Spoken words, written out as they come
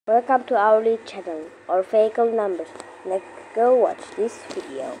Welcome to our lead channel, or vehicle numbers. Let's go watch this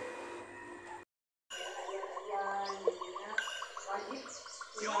video.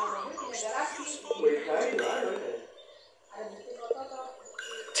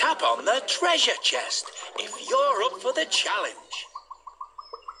 Tap on the treasure chest if you're up for the challenge.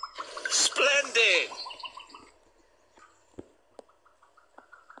 Splendid!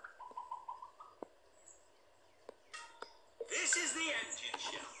 This is the engine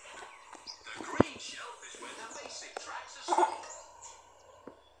shelf. The green shelf is where the basic tracks are stored.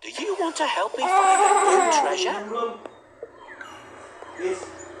 Do you want to help me find a new treasure? Yes.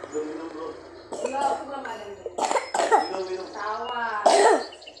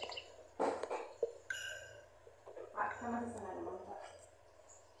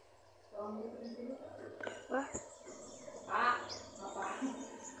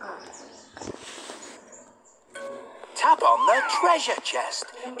 Tap on the treasure chest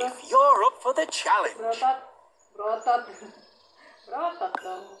if you're up for the challenge. Berotot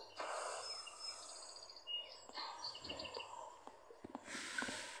dong.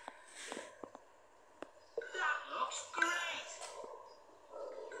 That looks great!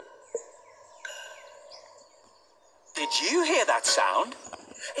 Did you hear that sound?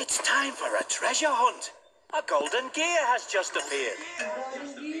 It's time for a treasure hunt. A golden gear has just appeared.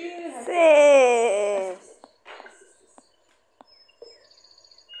 Sis.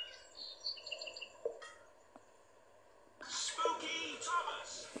 Spooky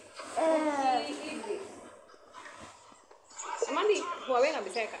Thomas. Emang di Huawei nggak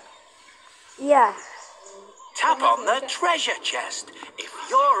bisa ya, Kak? Yeah. Tap on the treasure chest if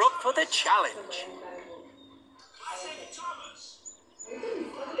you're up for the challenge. Classic Thomas.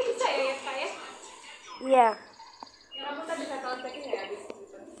 Itu bisa ya, Kak ya? Yeah. Yang aku tadi bisa kontekin ya habis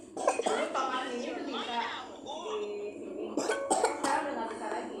gitu. Jadi paman ini tuh bisa di sini. Sekarang udah nggak bisa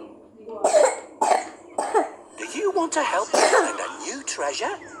lagi di Huawei. Do you want to help me find a new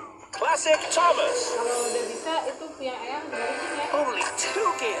treasure? Classic Thomas. Kalau udah bisa itu punya ayam balikin ya. Only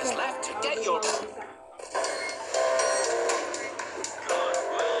 2 gears left to get your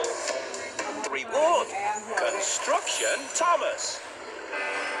reward. Construction Thomas.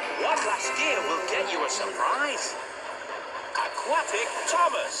 One last gear will get you a surprise. Aquatic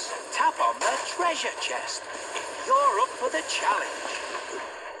Thomas. Tap on the treasure chest if you're up for the challenge.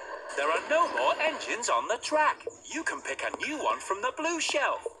 There are no more engines on the track. You can pick a new one from the blue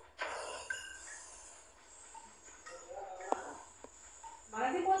shelf. Mana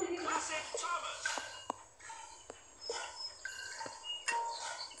sih posisi? Classic Thomas.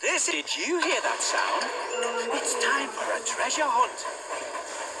 Did you hear that sound? It's time for a treasure hunt.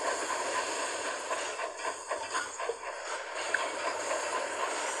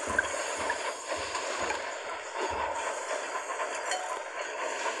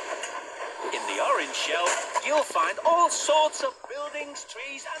 In the orange shelf, you'll find all sorts of buildings,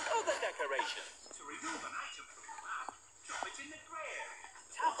 trees, and other decorations. To remove an item from the map, drop it in the grey area.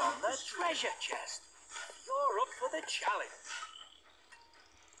 Tap on the treasure chest. You're up for the challenge.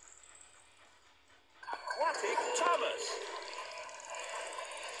 Aquatic Thomas.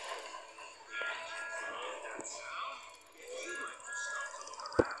 That sound? If you'd like to stop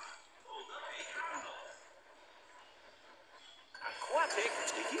to look around, pull the big handle. Aquatic,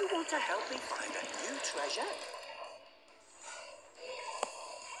 do you want to help me find a new treasure?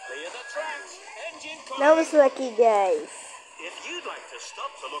 Clear the tracks. Engine That was lucky, guys. If you'd like to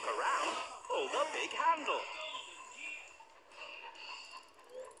stop to look around, pull the big handle.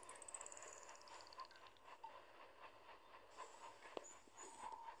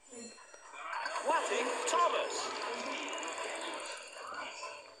 Aquatic Thomas.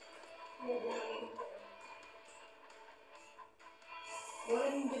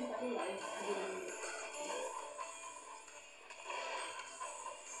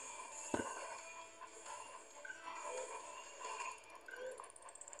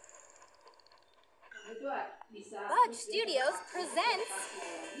 Bug Studios presents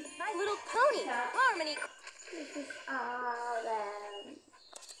My Little Pony Harmony. This is all them.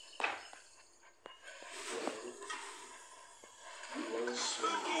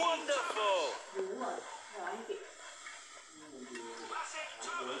 Wonderful. Classic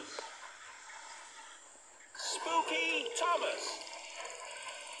Thomas. Spooky Thomas.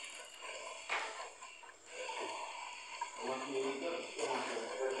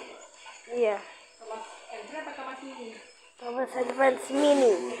 Yeah. Thomas Andrew apa Thomas Mini? Thomas Advance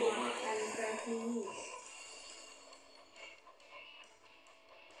Mini. Advance Mini.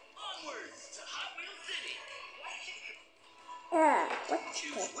 Onwards to Hot Wheels City. Yeah. What?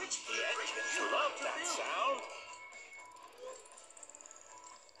 Choose which engine you love that sound.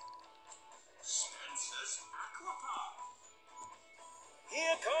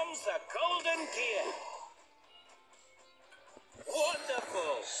 comes the golden gear.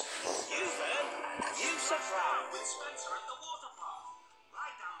 Wonderful! You've earned a new surprise. With Spencer at the water park.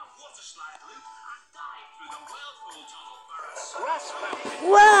 Ride down the water slide loop and dive through the whirlpool tunnel for a grass mountain.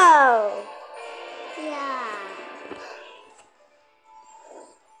 Wow! Yeah.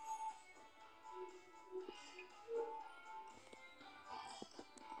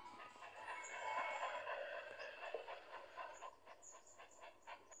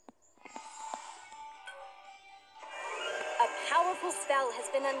 A powerful spell has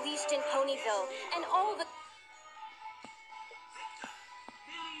been unleashed in Ponyville, and all the...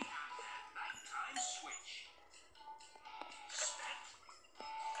 Millie and their nighttime switch.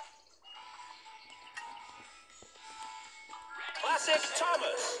 Classic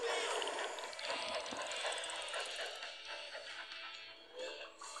Thomas.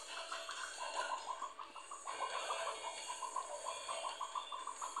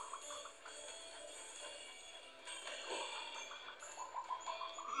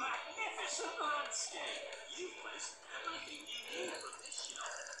 Magnificent landscape. You've placed everything you need from this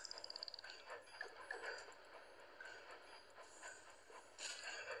shelf.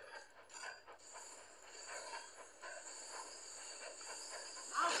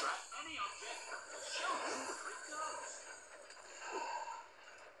 Now grab any object and we'll show you where it goes.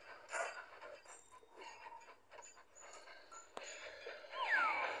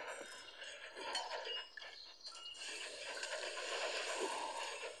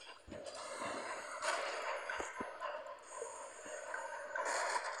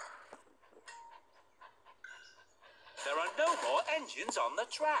 There are no more engines on the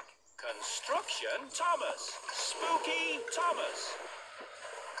track. Construction Thomas. Spooky Thomas.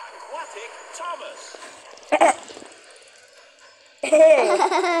 Aquatic Thomas.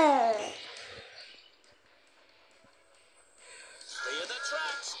 Clear the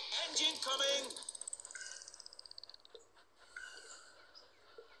tracks. Engine coming.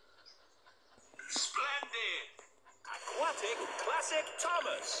 Splendid. Aquatic Classic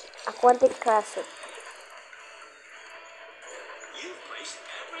Thomas. Aquatic Classic. You've placed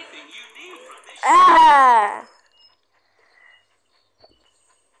everything you need from this. Ah!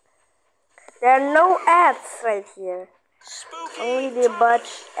 There are no ads right here. Spooky Only the Thomas.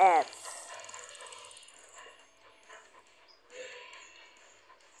 botch ads.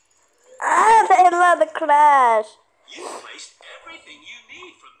 Ah, I love the crash. You've placed everything you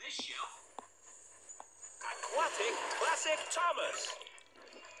need from this shelf. Aquatic Classic Thomas.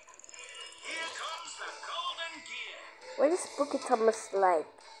 Here comes the golden gear. What is Spooky Thomas like?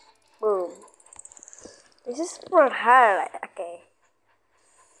 Boom. This is for her. Okay.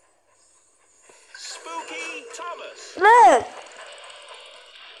 Spooky Thomas. Look.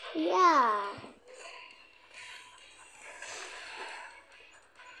 Yeah.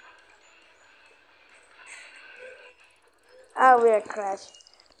 Oh, we are crashed.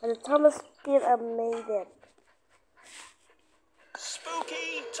 But the Thomas still made it.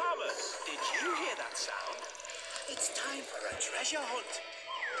 Spooky Thomas. Did you hear that sound? It's time for a treasure hunt.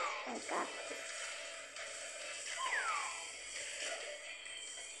 Oh God.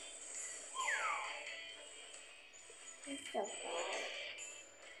 It's so bad.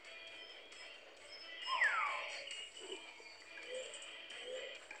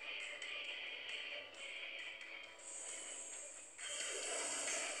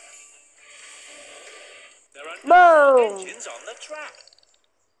 There are no Boom. engines on the track.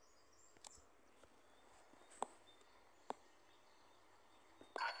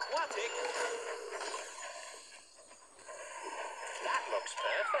 Aquatic. That looks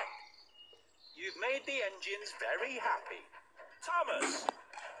perfect. You've made the engines very happy. Thomas.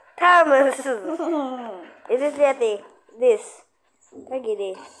 Thomas. Is it ready? This. Kayak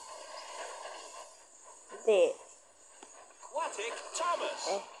gini. This. Aquatic Thomas.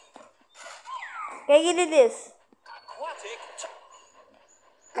 Kayak gini this. Aquatic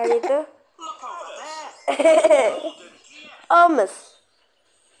Kayak itu. Look over there. Golden gear. Thomas.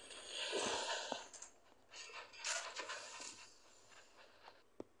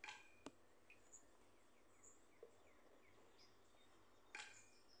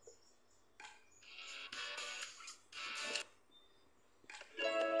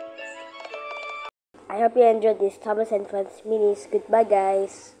 I hope you enjoyed this Thomas and Friends minis. Goodbye,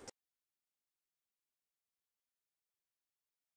 guys.